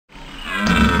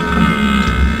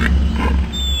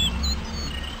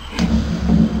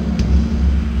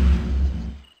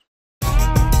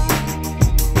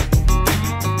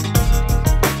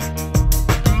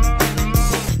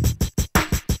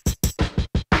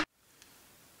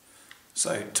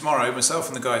So tomorrow, myself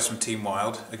and the guys from Team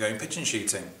Wild are going pigeon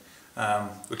shooting.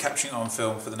 We're capturing it on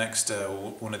film for the next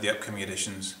one of the upcoming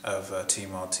editions of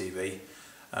Team Wild TV.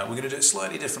 We're going to do it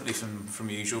slightly differently from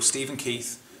usual. Steve and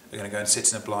Keith are going to go and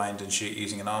sit in a blind and shoot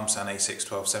using an Armsan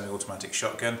A612 semi-automatic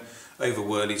shotgun over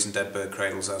whirlies and dead bird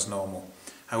cradles as normal.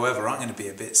 However, I'm going to be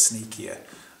a bit sneakier.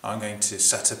 I'm going to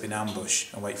set up in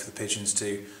ambush and wait for the pigeons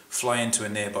to fly into a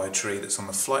nearby tree that's on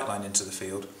the flight line into the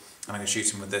field, and I'm going to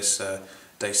shoot them with this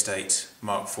Daystate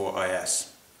Mark IV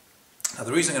IS. Now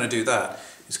the reason I'm going to do that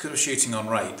is because we're shooting on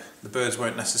rape. The birds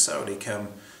won't necessarily come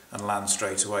and land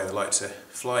straight away. They like to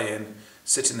fly in,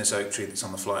 sit in this oak tree that's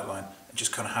on the flight line and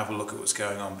just kind of have a look at what's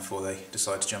going on before they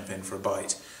decide to jump in for a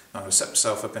bite. Now I'm going to set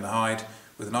myself up in a hide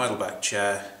with an idle back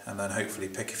chair and then hopefully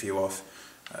pick a few off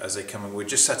as they come in. We're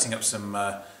just setting up some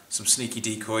sneaky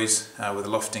decoys with a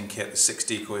lofting kit. The 6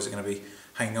 decoys are going to be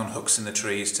hanging on hooks in the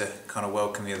trees to kind of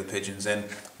welcome the other pigeons in,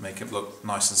 make it look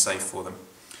nice and safe for them.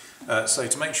 So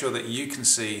to make sure that you can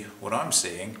see what I'm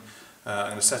seeing, I'm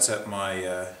going to set up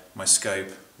my scope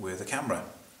with a camera.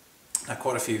 Now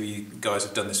quite a few of you guys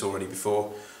have done this already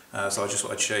before, so I just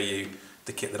thought I'd show you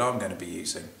the kit that I'm going to be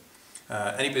using.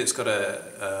 Anybody that's got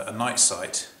a night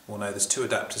sight will know there's 2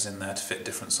 adapters in there to fit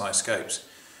different size scopes.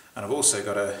 And I've also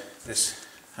got this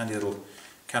handy little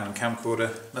Canon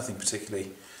camcorder, nothing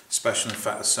particularly special. In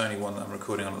fact, the Sony one that I'm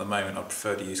recording on at the moment I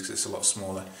prefer to use because it's a lot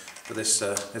smaller, but this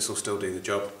will still do the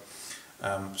job.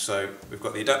 So we've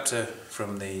got the adapter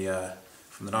from the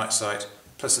night sight,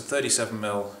 plus a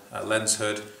 37mm lens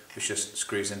hood, which just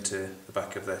screws into the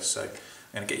back of this. So I'm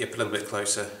going to get you up a little bit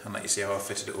closer and let you see how I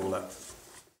fitted it all up.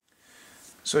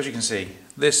 So as you can see,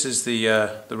 this is the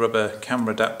rubber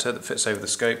camera adapter that fits over the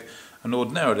scope, and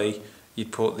ordinarily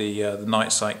you'd put the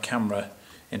night sight camera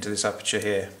into this aperture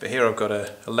here, but here I've got a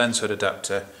lens hood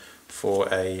adapter for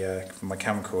my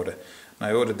camcorder. And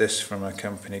I ordered this from a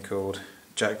company called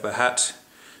Jack the Hat,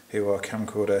 who are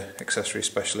camcorder accessory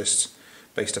specialists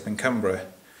based up in Cumbria.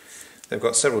 They've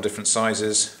got several different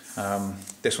sizes.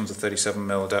 This one's a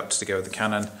 37mm adapter to go with the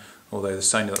Canon, although the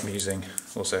Sony that I'm using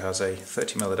also has a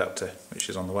 30mm adapter, which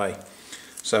is on the way.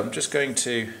 So I'm just going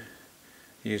to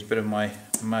use a bit of my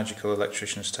magical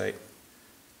electrician's tape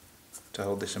to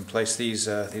hold this in place. These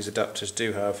adapters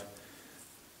do have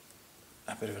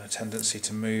a bit of a tendency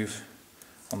to move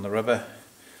on the rubber,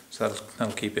 so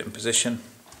that'll keep it in position.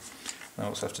 And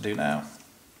all I have to do now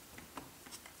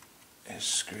is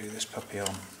screw this puppy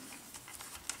on.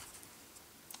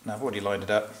 Now I've already lined it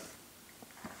up,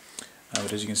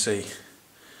 but as you can see,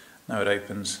 now it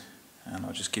opens, and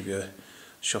I'll just give you a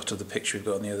shot of the picture we've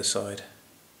got on the other side.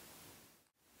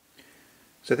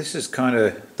 So this is kind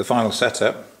of the final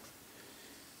setup,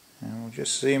 and we'll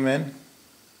just zoom in,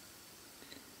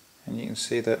 and you can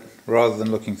see that rather than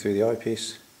looking through the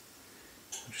eyepiece,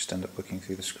 I'll just end up looking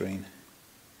through the screen.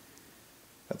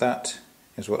 But that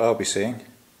is what I'll be seeing,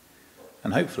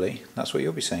 and hopefully that's what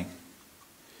you'll be seeing.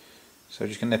 So I'm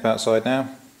just going to nip outside now,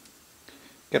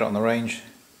 get it on the range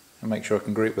and make sure I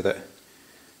can group with it,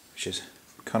 which is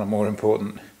kind of more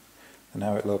important than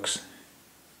how it looks.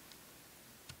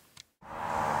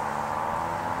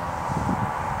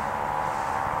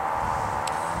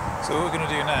 So what we're going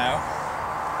to do now,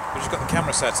 we've just got the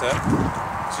camera set up,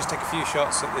 let's just take a few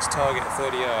shots at this target at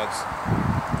 30 yards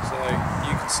so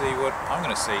you can see what I'm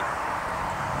going to see.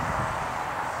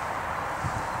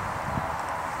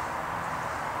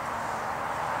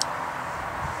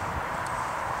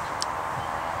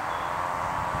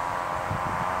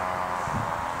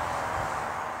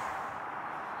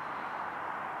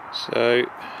 So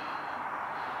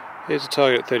here's the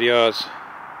target at 30 yards.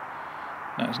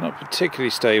 Now it's not particularly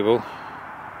stable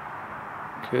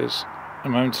because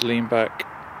I'm having to lean back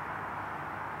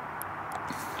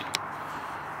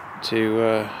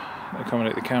to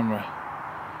accommodate the camera.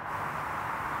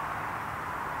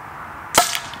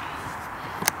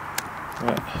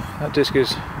 Right, that disc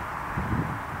is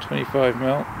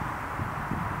 25mm.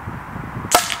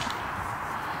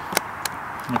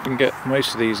 I can get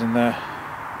most of these in there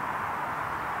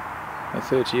at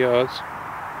 30 yards.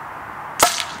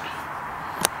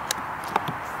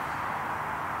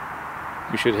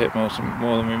 We should hit more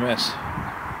than we miss.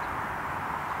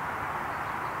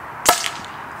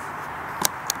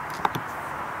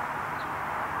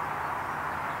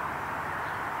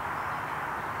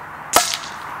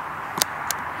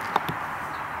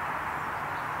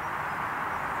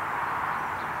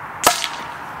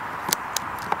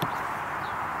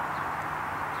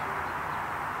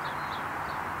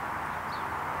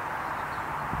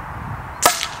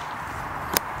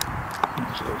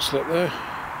 There's a little slip there.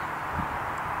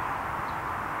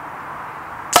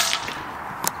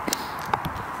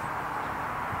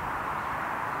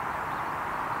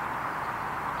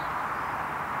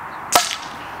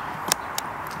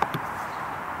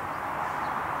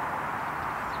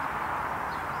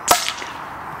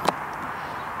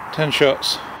 10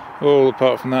 shots, all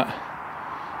apart from that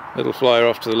little flyer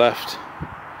off to the left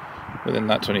within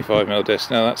that 25mm disc.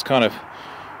 Now that's kind of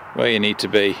where you need to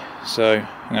be, so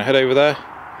I'm going to head over there,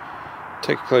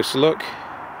 take a closer look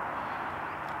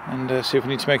and see if we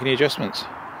need to make any adjustments.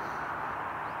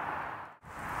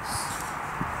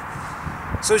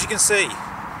 So as you can see,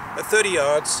 at 30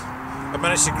 yards I've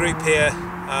managed to group here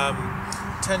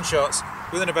 10 shots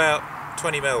within about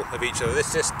 20mm of each other.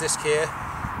 This disc here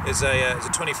is a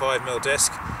 25mm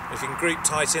disc. If you can group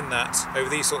tight in that over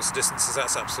these sorts of distances,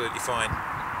 that's absolutely fine.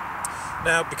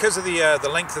 Now, because of the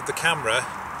length of the camera,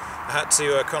 I had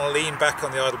to kind of lean back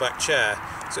on the idle back chair,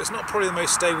 so it's not probably the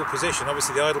most stable position.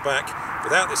 Obviously the idle back,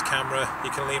 without this camera, you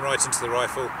can lean right into the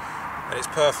rifle and it's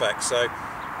perfect. So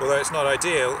although it's not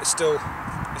ideal, it's still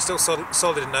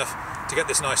solid enough to get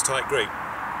this nice tight group.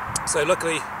 So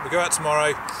luckily we go out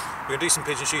tomorrow, we're going to do some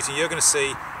pigeon shooting. You're going to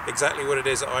see exactly what it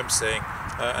is that I'm seeing,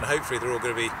 and hopefully they're all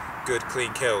going to be good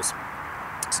clean kills.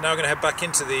 So now I'm going to head back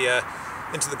into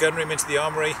the gun room, into the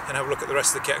armoury, and have a look at the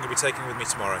rest of the kit I'm going to be taking with me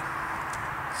tomorrow.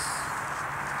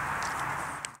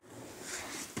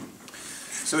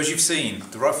 So as you've seen,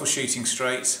 the rifle's shooting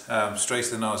straight,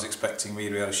 straighter than I was expecting me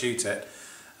to be able to shoot it.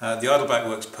 The idle back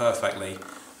works perfectly.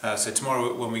 So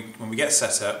tomorrow when we get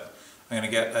set up, I'm going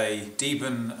to get a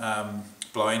Deben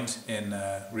blind in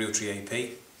Realtree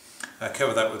AP.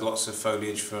 Cover that with lots of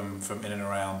foliage from in and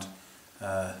around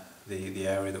the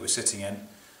area that we're sitting in.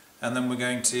 And then we're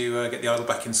going to get the idle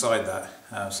back inside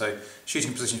that. So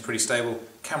shooting position is pretty stable,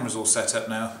 camera's all set up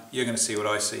now, you're going to see what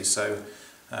I see, so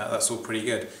that's all pretty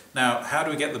good. Now, how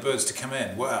do we get the birds to come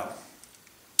in? Well,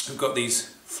 we've got these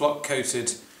flock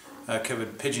coated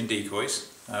covered pigeon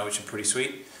decoys, which are pretty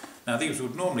sweet. Now these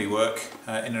would normally work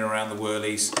in and around the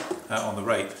whirlies on the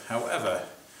rape. However,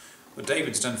 what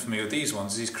David's done for me with these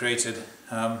ones is he's created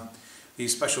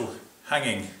these special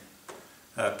hanging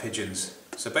pigeons.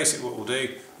 So basically what we'll do,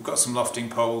 we've got some lofting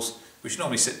poles which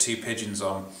normally sit 2 pigeons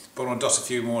on, but I want to dot a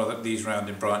few more of these round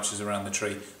in branches around the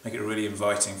tree, make it really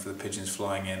inviting for the pigeons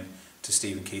flying in to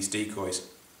Stephen Keith's decoys.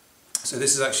 So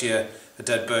this is actually a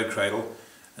dead bird cradle,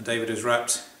 and David has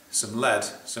wrapped some lead,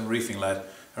 some roofing lead,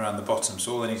 around the bottom.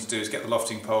 So all I need to do is get the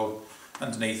lofting pole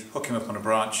underneath, hook him up on a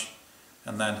branch,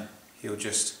 and then he'll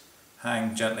just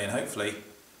hang gently and hopefully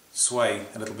sway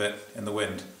a little bit in the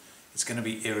wind. It's going to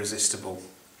be irresistible.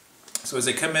 So as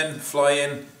they come in, fly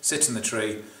in, sit in the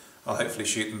tree, I'll hopefully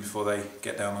shoot them before they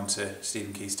get down onto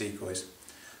Stephen Keith's decoys.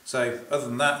 So other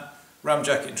than that, ram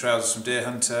jacket and trousers from Deer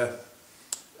Hunter,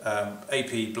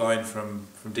 AP blind from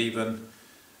Deben,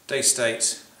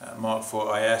 Daystate Mark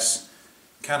IV IS,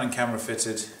 Canon camera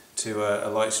fitted to a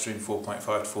Lightstream 4.5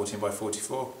 to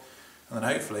 14x44, and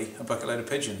then hopefully a bucket load of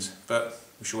pigeons, but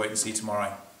we shall wait and see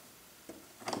tomorrow.